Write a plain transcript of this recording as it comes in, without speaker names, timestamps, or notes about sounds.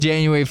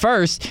January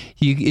 1st,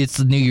 it's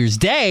New Year's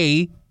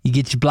Day. You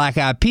get your Black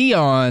Eyed Pea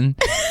on,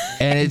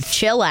 and it's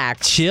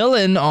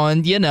chilling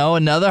on,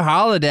 another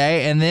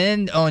holiday. And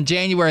then on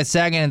January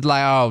 2nd, it's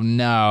like, oh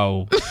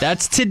no,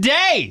 that's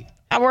today.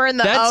 We're in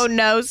the oh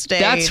no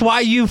stage. That's why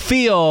you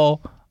feel,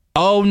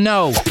 oh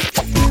no.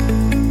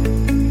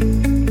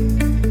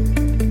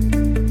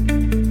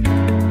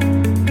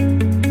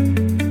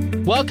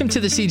 Welcome to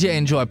the CJ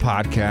and Joy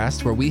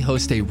podcast, where we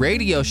host a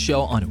radio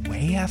show on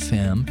Way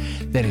FM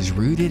that is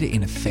rooted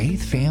in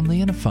faith,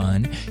 family, and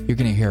fun. You're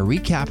going to hear a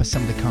recap of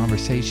some of the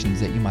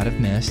conversations that you might have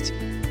missed.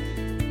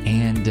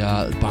 And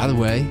by the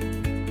way,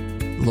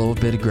 a little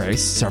bit of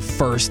grace. It's our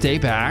first day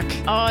back.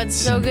 Oh, it's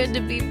so good to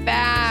be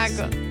back.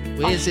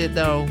 Is it,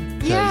 though?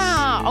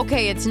 Yeah.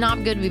 Okay, it's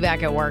not good to be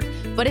back at work,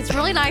 but it's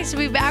really nice to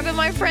be back with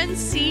my friend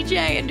CJ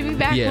and to be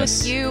back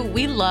with you.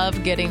 We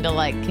love getting to,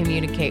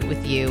 communicate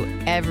with you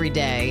every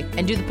day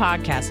and do the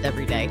podcast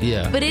every day.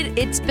 Yeah. But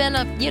it's been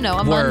a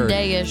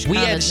Monday-ish We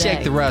kind had of to shake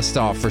day. the rust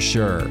off for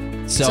sure.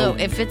 So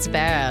if it's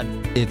bad,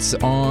 it's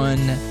on,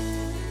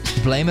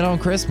 blame it on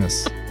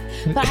Christmas.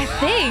 But I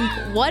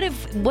think, what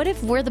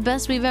if we're the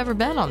best we've ever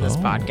been on this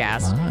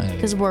podcast?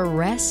 Because we're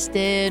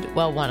rested.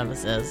 Well, one of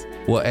us is.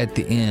 Well, at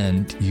the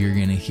end, you're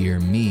going to hear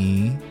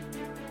me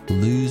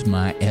lose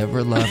my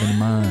ever-loving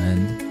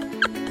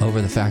mind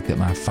over the fact that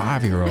my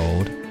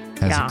 5-year-old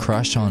has a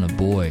crush on a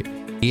boy.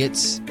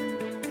 It's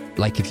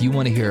like, if you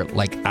want to hear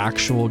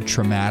actual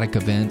traumatic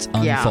events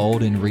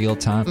unfold in real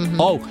time,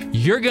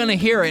 you're going to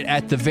hear it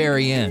at the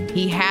very end.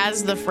 He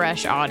has the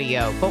fresh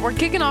audio, but we're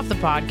kicking off the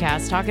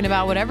podcast talking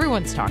about what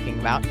everyone's talking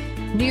about.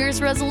 New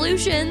Year's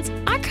resolutions.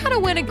 I kind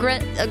of went I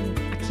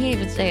can't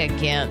even say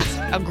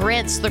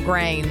against the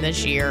grain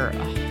this year.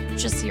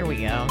 Just here we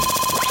go.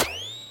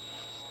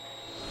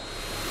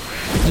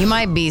 You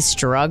might be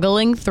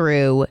struggling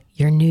through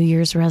your New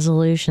Year's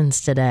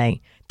resolutions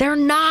today. They're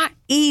not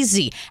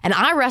easy. And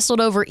I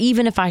wrestled over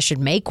even if I should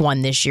make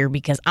one this year,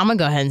 because I'm going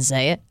to go ahead and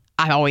say it.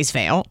 I always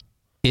fail.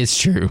 It's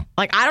true.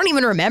 I don't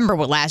even remember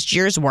what last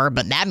year's were,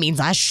 but that means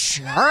I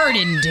sure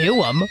didn't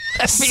do them.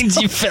 That means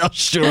you fell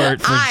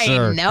short for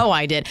sure. I know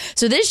I did.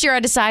 So this year I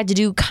decided to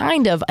do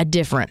kind of a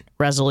different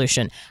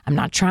resolution. I'm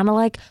not trying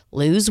to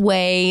lose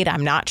weight.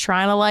 I'm not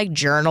trying to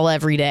journal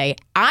every day.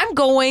 I'm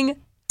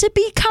going to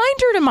be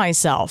kinder to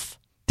myself.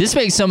 This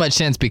makes so much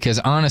sense because,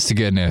 honest to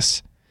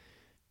goodness,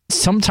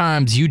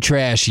 sometimes you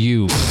trash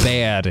you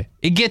bad.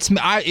 It gets me.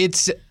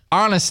 It's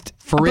honest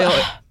for real.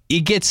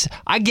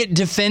 I get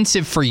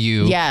defensive for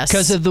you. Yes.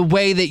 Because of the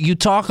way that you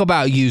talk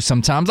about you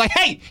sometimes. Like,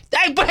 hey,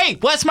 well,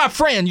 that's my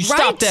friend. You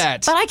stop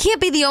that. But I can't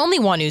be the only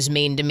one who's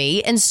mean to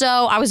me. And so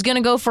I was going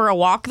to go for a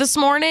walk this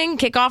morning,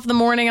 kick off the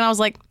morning, and I was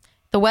like,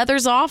 the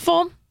weather's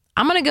awful.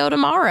 I'm going to go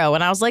tomorrow.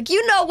 And I was like,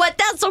 you know what?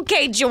 That's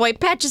okay, Joy.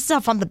 Pat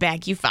yourself on the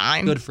back. You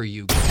fine. Good for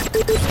you.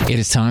 It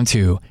is time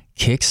to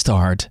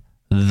kickstart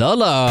the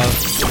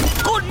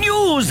love. Good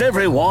news,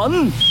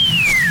 everyone.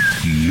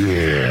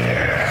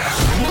 Yeah.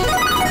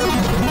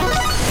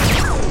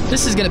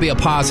 This is going to be a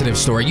positive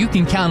story you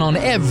can count on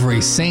every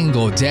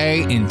single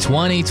day in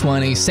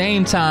 2020,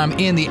 same time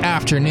in the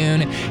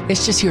afternoon.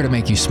 It's just here to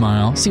make you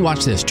smile. See,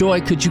 watch this.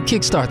 Joy, could you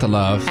kickstart the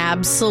love?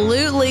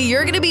 Absolutely.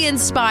 You're going to be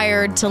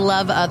inspired to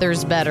love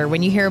others better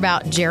when you hear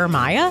about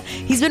Jeremiah.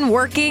 He's been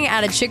working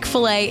at a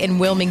Chick-fil-A in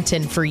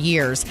Wilmington for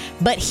years,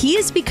 but he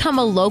has become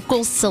a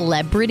local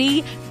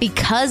celebrity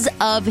because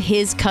of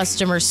his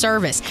customer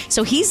service.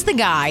 So he's the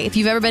guy, if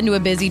you've ever been to a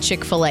busy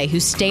Chick-fil-A,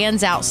 who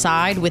stands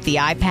outside with the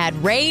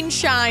iPad, rain,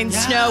 shine,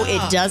 snow,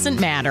 it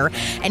doesn't matter.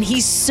 And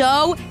he's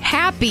so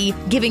happy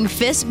giving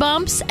fist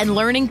bumps and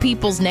learning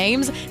people's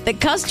names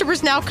that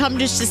customers now come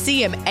just to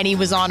see him. And he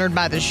was honored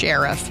by the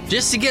sheriff.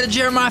 Just to get a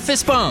Jeremiah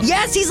fist bump.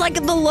 Yes, he's like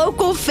the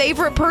local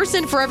favorite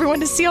person for everyone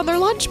to see on their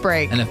lunch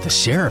break. And if the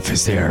sheriff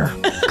is there,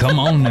 come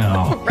on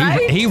now.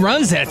 Right? He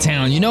runs that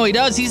town. You know he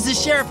does. He's the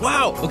sheriff.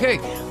 Wow. Okay.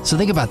 So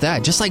think about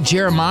that. Just like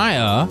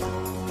Jeremiah,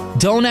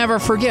 don't ever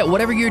forget,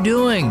 whatever you're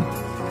doing,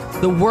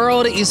 the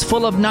world is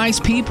full of nice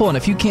people, and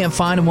if you can't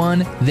find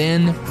one,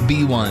 then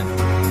be one.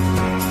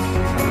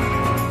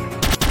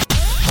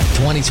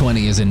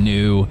 2020 is a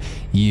new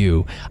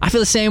you. I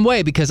feel the same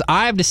way because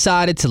I've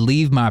decided to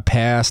leave my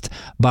past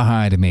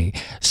behind me.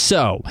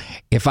 So,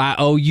 if I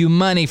owe you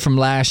money from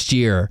last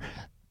year,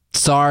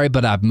 sorry,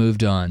 but I've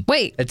moved on.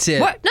 Wait. That's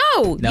it. What?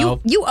 No.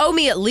 You owe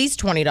me at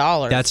least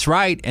 $20. That's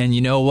right. And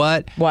you know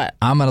what? What?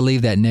 I'm going to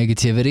leave that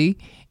negativity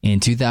in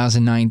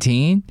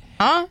 2019.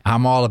 Huh?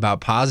 I'm all about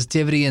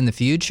positivity in the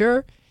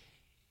future.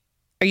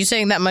 Are you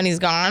saying that money's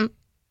gone?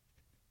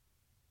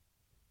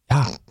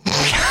 Yeah.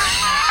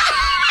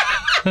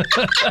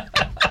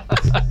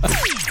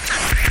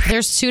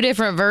 There's two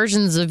different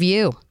versions of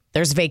you.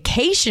 There's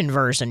vacation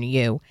version of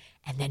you,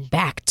 and then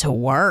back to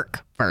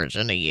work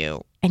version of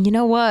you. And you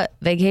know what?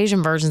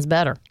 Vacation version's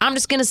better. I'm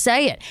just going to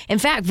say it. In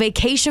fact,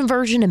 vacation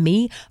version of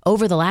me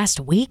over the last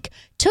week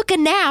took a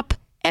nap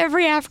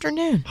every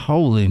afternoon.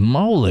 Holy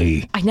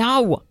moly. I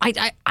know.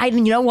 I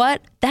you know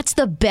what? That's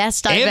the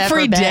best I've ever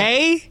been. Every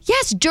day?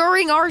 Yes,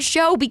 during our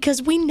show,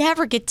 because we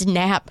never get to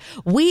nap.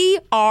 We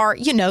are,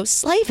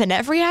 slaving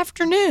every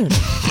afternoon.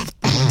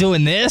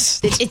 Doing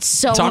this? It's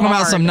so Talking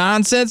hard. about some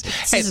nonsense?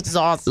 It's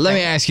exhausting. Let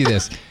me ask you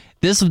this.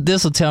 This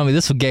will tell me,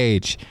 this will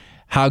gauge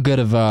how good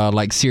of a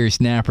serious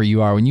napper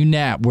you are. When you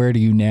nap, where do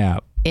you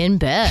nap? In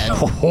bed.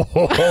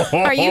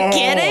 Are you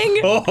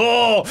kidding?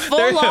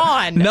 Full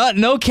on.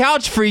 No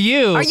couch for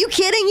you. Are you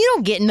kidding? You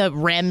don't get into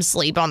REM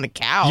sleep on the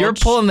couch. You're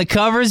pulling the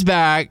covers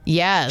back.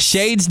 Yes.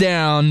 Shades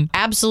down.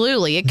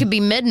 Absolutely. It could be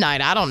midnight.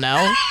 I don't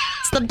know.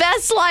 It's the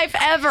best life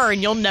ever,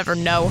 and you'll never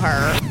know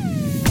her.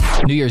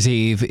 New Year's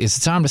Eve is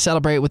the time to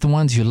celebrate with the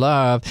ones you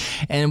love.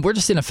 And we're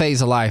just in a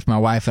phase of life, my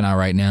wife and I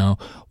right now,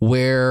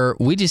 where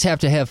we just have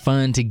to have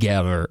fun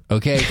together,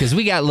 okay? Because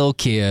we got little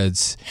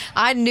kids.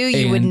 I knew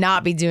you would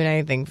not be doing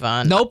anything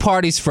fun. No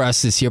parties for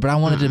us this year, but I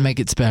wanted to make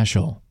it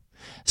special.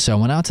 So I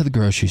went out to the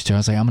grocery store. I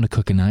was like, I'm going to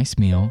cook a nice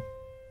meal.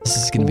 This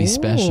is going to be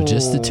special,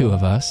 just the two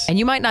of us. And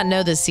you might not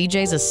know this,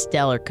 CJ's a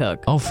stellar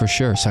cook. Oh, for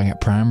sure. So I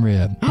got prime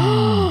rib.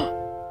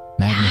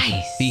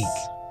 Magnifique.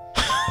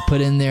 I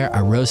put in there,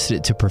 I roasted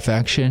it to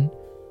perfection.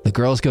 The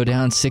girls go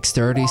down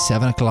 6:30,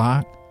 7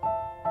 o'clock.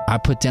 I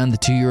put down the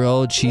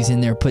 2-year-old. She's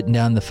in there putting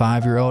down the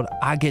 5-year-old.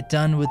 I get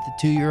done with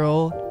the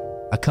 2-year-old.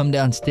 I come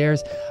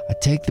downstairs. I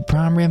take the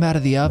prime rib out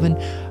of the oven.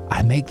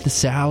 I make the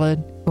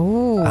salad.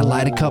 Ooh. I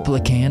light a couple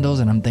of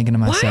candles, and I'm thinking to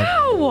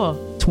myself, wow.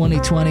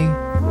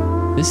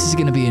 2020, this is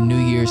going to be a New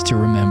Year's to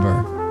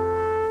remember.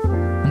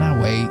 And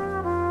I wait,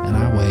 and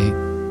I wait.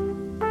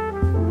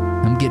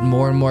 I'm getting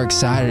more and more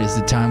excited as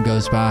the time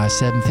goes by.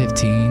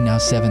 7:15, now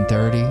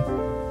 7:30.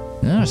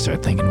 Then I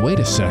start thinking, wait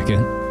a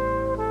second.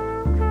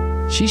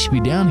 She should be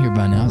down here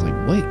by now. I was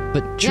like, wait,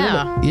 but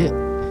surely, yeah.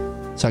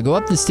 So I go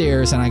up the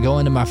stairs and I go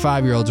into my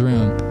 5-year-old's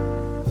room.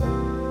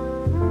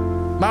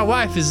 My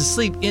wife is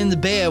asleep in the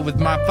bed with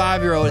my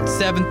 5-year-old at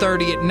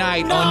 7:30 at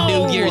night on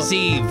New Year's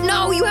Eve.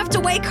 No, you have to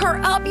wake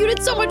her up. You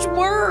did so much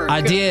work.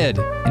 I did.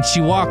 And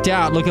she walked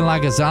out looking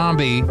like a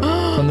zombie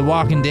from The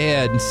Walking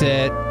Dead and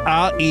said,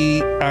 I'll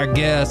eat, I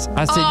guess.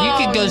 I said, you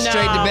can go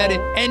straight to bed.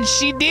 And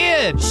she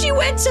did. She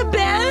went to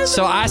bed?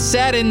 So I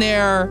sat in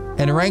there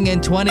and rang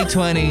in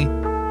 2020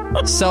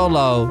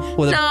 solo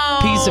with a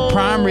piece of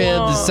prime rib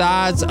the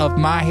size of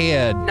my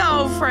head.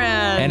 No,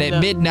 friend. And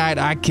at midnight,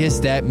 I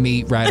kissed that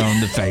meat right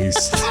on the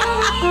face.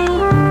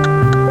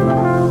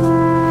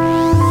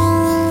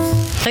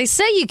 They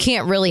say you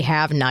can't really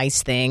have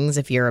nice things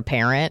if you're a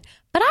parent,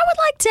 but I would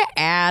like to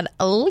add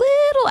a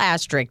little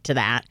asterisk to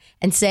that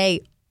and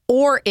say,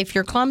 or if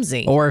you're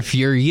clumsy. Or if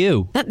you're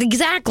you.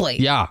 Exactly.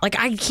 Yeah. Like,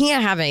 I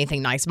can't have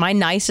anything nice. My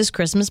nicest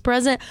Christmas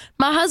present,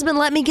 my husband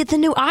let me get the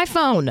new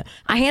iPhone.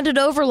 I handed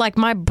over like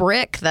my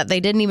brick that they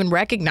didn't even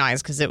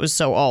recognize because it was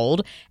so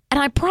old,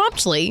 and I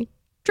promptly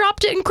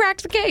dropped it and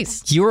cracked the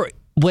case.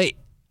 Wait,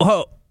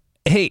 oh,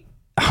 hey,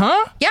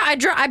 huh? Yeah, I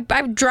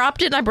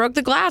dropped it and I broke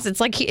the glass.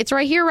 It's like, it's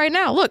right here right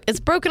now. Look, it's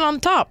broken on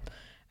the top.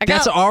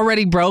 That's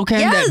already broken?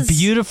 Yes. That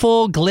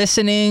beautiful,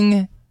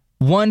 glistening,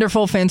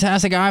 wonderful,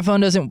 fantastic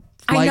iPhone doesn't...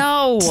 I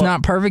know. It's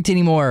not perfect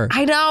anymore.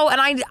 I know,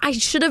 and I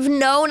should have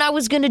known I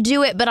was going to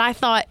do it, but I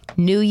thought,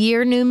 new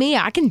year, new me,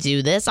 I can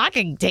do this. I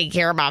can take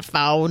care of my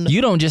phone. You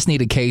don't just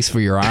need a case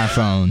for your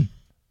iPhone.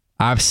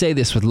 I say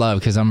this with love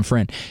because I'm a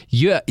friend.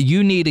 You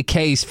need a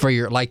case for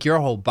your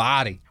whole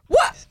body.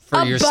 What?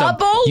 For yourself.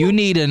 Bubble? You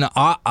need an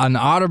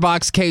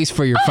OtterBox case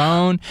for your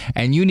phone,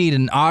 and you need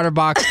an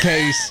OtterBox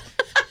case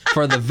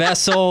for the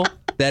vessel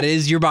that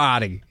is your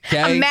body.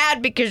 Okay? I'm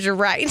mad because you're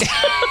right.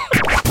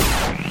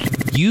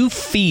 You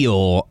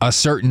feel a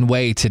certain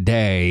way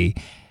today,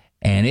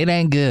 and it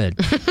ain't good.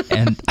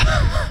 And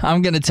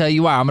I'm going to tell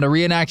you why. I'm going to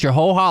reenact your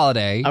whole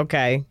holiday.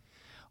 Okay.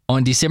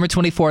 On December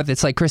 24th,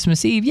 it's like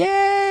Christmas Eve.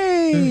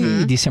 Yay!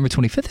 Mm-hmm. December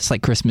 25th, it's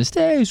like Christmas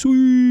Day.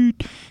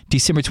 Sweet.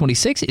 December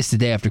 26th, it's the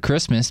day after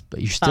Christmas, but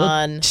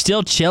you're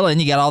still chilling.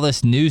 You got all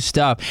this new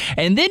stuff.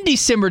 And then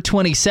December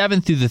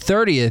 27th through the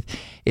 30th,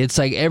 it's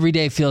like every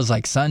day feels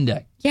like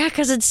Sunday. Yeah,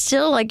 because it's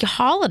still like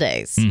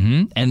holidays.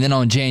 Mm-hmm. And then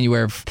on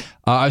December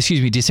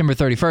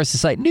 31st,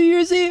 it's like New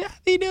Year's Eve,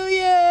 Happy New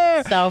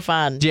Year. So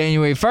fun.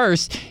 January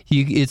 1st,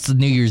 it's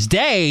New Year's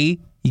Day.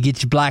 You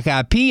get your Black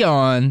Eyed Pea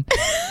on,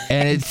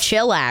 and it's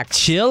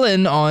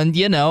chilling on,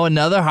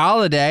 another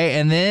holiday.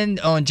 And then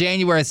on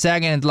January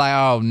 2nd, it's like,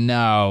 oh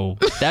no,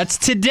 that's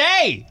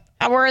today.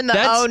 We're in the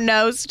oh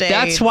no stage.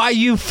 That's why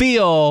you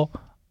feel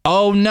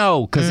oh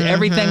no, because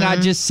everything I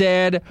just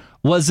said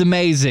was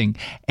amazing.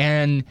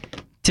 And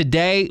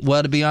today,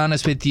 well, to be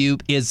honest with you,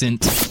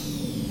 isn't.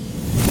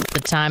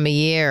 The time of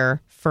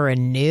year for a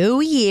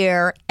new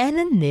year and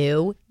a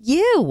new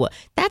you.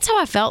 That's how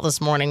I felt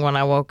this morning when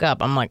I woke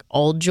up. I'm like,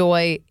 old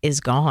joy is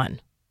gone.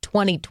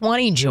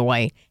 2020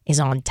 joy is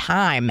on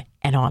time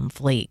and on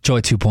fleek. Joy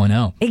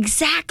 2.0.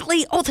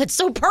 Exactly. Oh, that's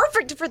so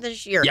perfect for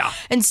this year. Yeah.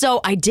 And so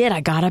I did.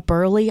 I got up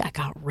early. I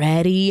got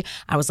ready.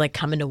 I was like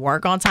coming to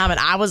work on time and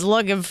I was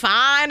looking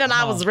fine and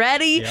I was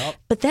ready. Yep.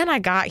 But then I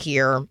got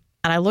here and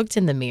I looked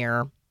in the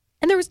mirror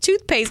And there was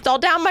toothpaste all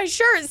down my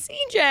shirt,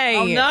 CJ.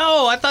 Oh,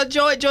 no. I thought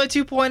Joy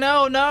 2.0.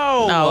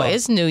 No. No,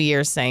 it's New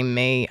Year, same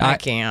me. I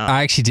can't.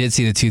 I actually did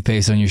see the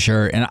toothpaste on your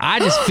shirt, and I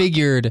just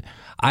figured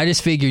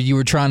you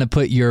were trying to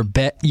put your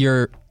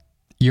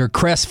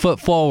crest foot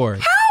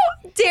forward.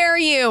 How dare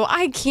you?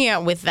 I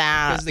can't with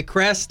that. Because the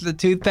crest, the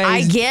toothpaste.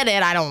 I get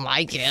it. I don't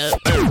like it.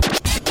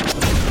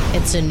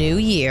 It's a new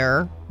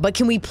year, but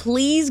can we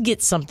please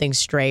get something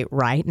straight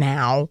right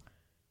now?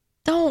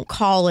 Don't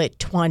call it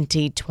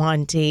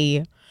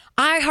 2020.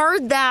 I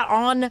heard that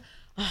on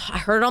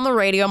the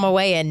radio on my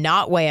way in,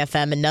 not Way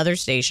FM, another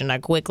station. I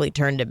quickly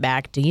turned it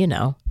back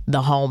to,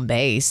 the home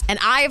base. And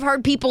I've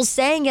heard people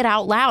saying it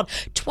out loud.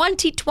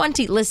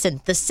 2020.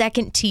 Listen, the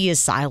second T is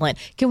silent.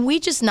 Can we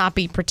just not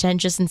be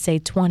pretentious and say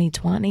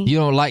 2020? You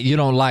don't like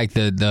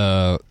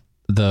the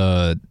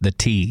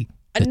T.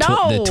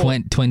 No.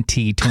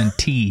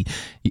 2020.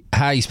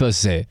 How are you supposed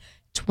to say it?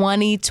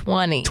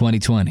 2020.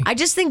 2020. I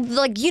just think,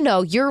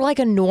 you're like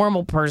a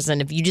normal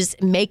person if you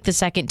just make the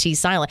second T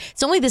silent.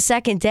 It's only the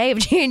second day of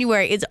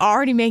January. It's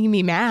already making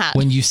me mad.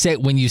 When you say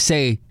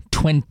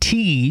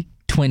 2020,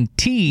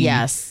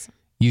 yes,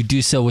 you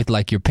do so with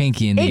your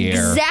pinky in the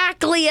air.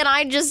 Exactly. And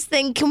I just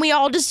think, can we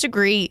all just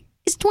agree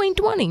it's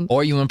 2020?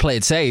 Or you want to play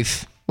it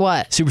safe?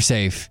 What? Super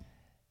safe.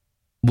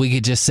 We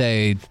could just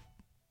say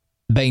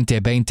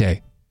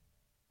 20.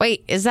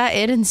 Wait, is that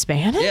it in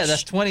Spanish? Yeah,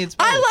 that's 20 in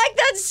Spanish. I like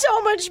that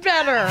so much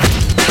better.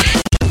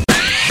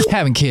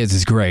 Having kids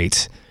is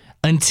great.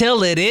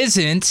 Until it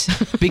isn't,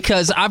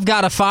 because I've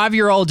got a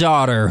 5-year-old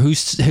daughter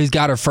who's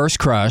got her first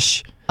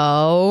crush.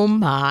 Oh,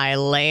 my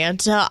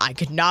Lanta. I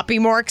could not be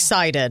more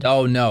excited.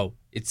 Oh, no.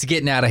 It's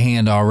getting out of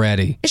hand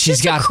already.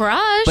 She's got a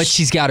crush. But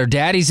she's got her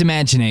daddy's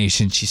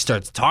imagination. She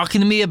starts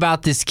talking to me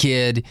about this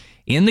kid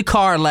in the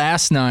car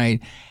last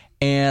night,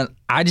 and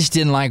I just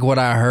didn't like what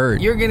I heard.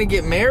 You're going to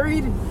get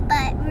married?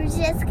 But we're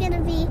just going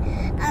to be,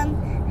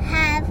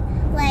 have,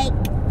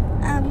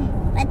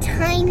 a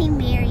tiny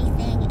Mary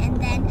thing, and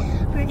then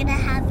we're going to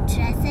have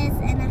dresses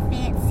and a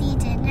fancy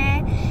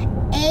dinner,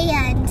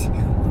 and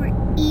we're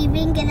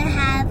even going to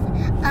have,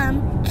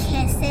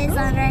 kisses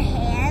on our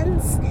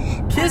hands.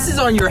 Kisses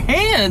on your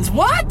hands?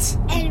 What?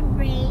 And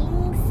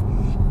rings.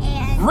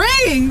 And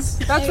rings?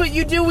 That's what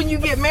you do when you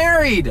get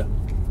married.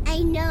 I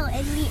know,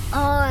 and we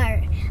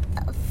are.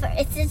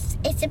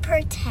 It's a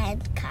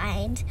pretend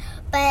kind,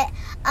 but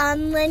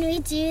when we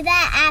do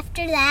that,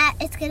 after that,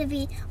 it's gonna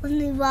be when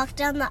we walk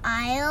down the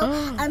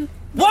aisle.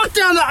 Walk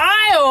down the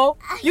aisle?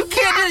 You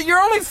can't. You're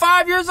only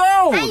 5 years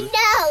old. I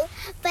know,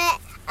 but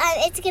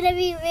it's gonna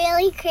be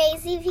really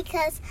crazy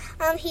because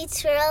he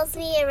twirls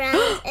me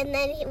around, and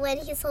then when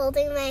he's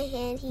holding my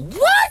hand, he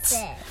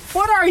kisses.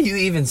 What are you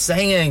even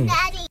saying?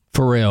 Daddy.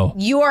 For real.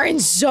 You are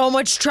in so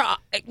much trouble.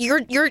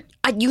 You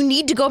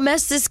need to go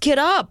mess this kid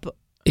up.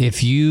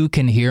 If you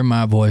can hear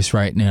my voice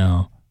right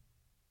now,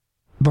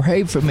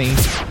 pray for me.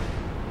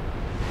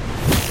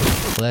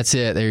 Well, that's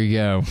it. There you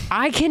go.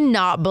 I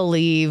cannot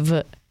believe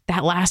that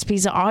last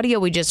piece of audio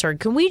we just heard.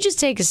 Can we just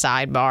take a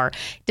sidebar?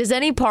 Does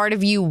any part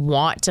of you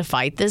want to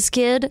fight this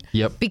kid?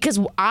 Yep.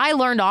 Because I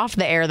learned off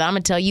the air that I'm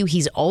going to tell you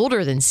he's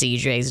older than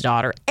CJ's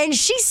daughter. And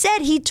she said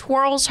he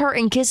twirls her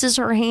and kisses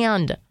her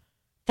hand.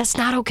 That's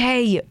not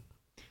okay.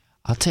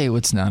 I'll tell you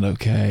what's not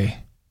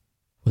okay.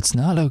 What's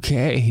not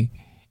okay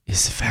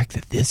is the fact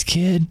that this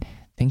kid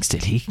thinks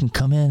that he can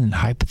come in and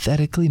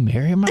hypothetically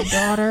marry my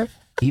daughter,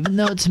 even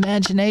though it's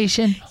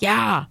imagination.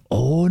 Yeah.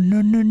 Oh,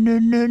 no.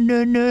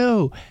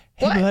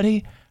 Hey, What?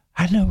 buddy,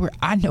 I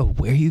know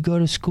where you go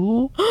to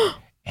school,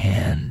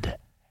 and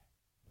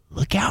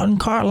look out in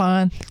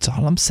Carline. That's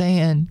all I'm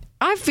saying.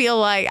 I feel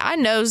like I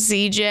know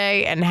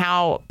CJ and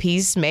how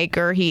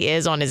peacemaker he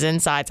is on his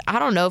insides. I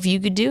don't know if you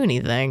could do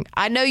anything.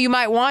 I know you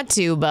might want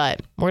to,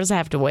 but we'll just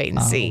have to wait and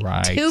see.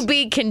 Right. To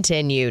be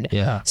continued.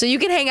 Yeah. So you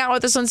can hang out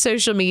with us on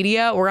social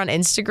media. We're on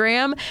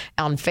Instagram,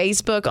 on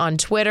Facebook, on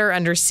Twitter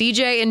under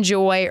CJ and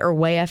Joy or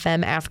Way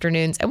FM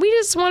Afternoons. And we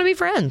just want to be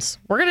friends.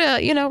 We're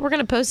going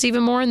to post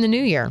even more in the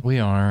new year. We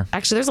are.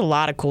 Actually, there's a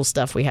lot of cool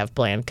stuff we have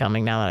planned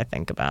coming now that I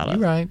think about it.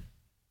 You're right.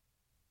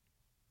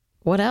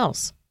 What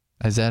else?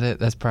 Is that it?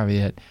 That's probably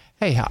it.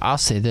 Hey, I'll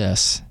say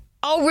this.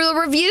 Oh, real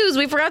reviews.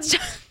 We forgot to.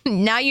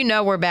 Now you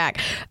know we're back.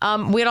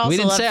 We'd also We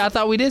didn't love say. I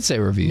thought we did say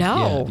review.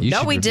 No, Yeah, you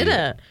should we review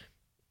didn't. it.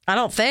 I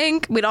don't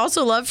think. We'd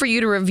also love for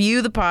you to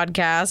review the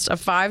podcast, a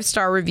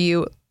 5-star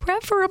review,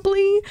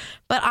 preferably.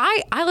 But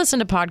I listen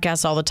to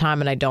podcasts all the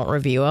time and I don't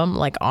review them,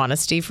 like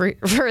honesty for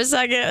a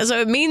second. So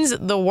it means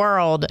the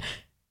world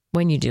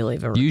when you do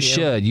leave a review. You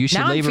should. You should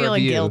now leave I'm a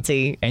feeling review.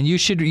 guilty. And you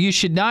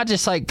should not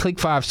just click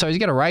 5 stars. You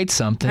got to write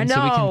something I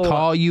so we can know.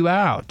 call you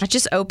out. I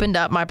just opened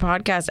up my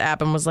podcast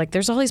app and was like,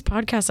 there's all these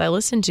podcasts I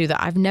listen to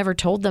that I've never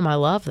told them I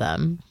love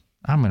them.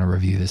 I'm going to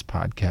review this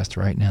podcast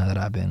right now that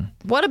I've been.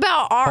 What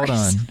about ours? Hold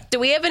on.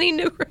 Do we have any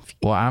new reviews?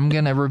 Well, I'm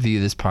going to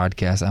review this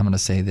podcast. I'm going to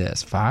say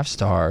this. 5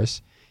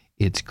 stars.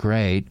 It's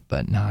great,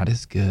 but not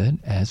as good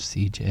as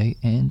CJ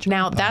and Joy.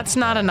 Now, that's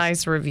not a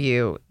nice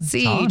review.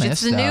 Siege, honest,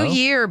 it's the new though.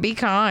 year. Be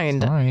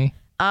kind. Sorry.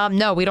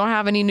 No, we don't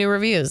have any new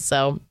reviews.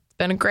 So it's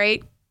been a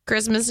great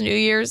Christmas, New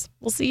Year's.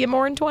 We'll see you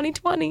more in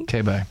 2020.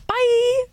 Okay, bye.